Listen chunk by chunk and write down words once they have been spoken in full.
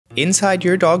Inside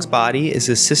your dog's body is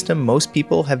a system most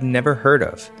people have never heard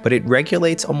of, but it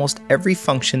regulates almost every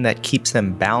function that keeps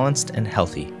them balanced and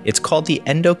healthy. It's called the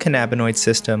Endocannabinoid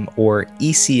System, or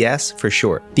ECS for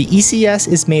short. The ECS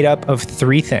is made up of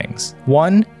three things.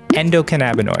 1.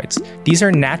 Endocannabinoids. These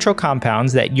are natural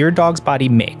compounds that your dog's body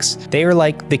makes. They are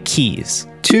like the keys.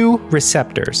 2.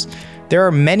 Receptors. There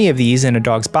are many of these in a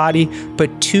dog's body,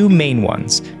 but two main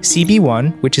ones,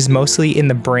 CB1, which is mostly in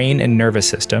the brain and nervous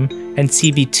system, and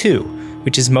CB2,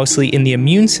 which is mostly in the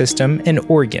immune system and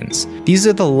organs. These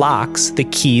are the locks the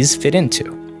keys fit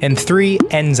into. And 3,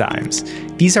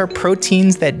 enzymes. These are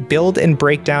proteins that build and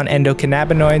break down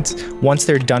endocannabinoids once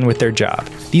they're done with their job.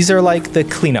 These are like the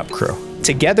cleanup crew.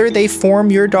 Together, they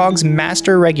form your dog's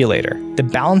master regulator, the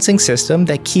balancing system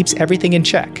that keeps everything in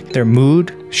check: their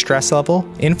mood, stress level,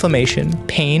 inflammation,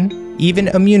 pain, even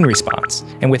immune response.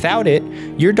 And without it,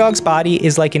 your dog's body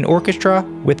is like an orchestra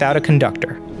without a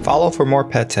conductor. Follow for more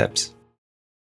pet tips.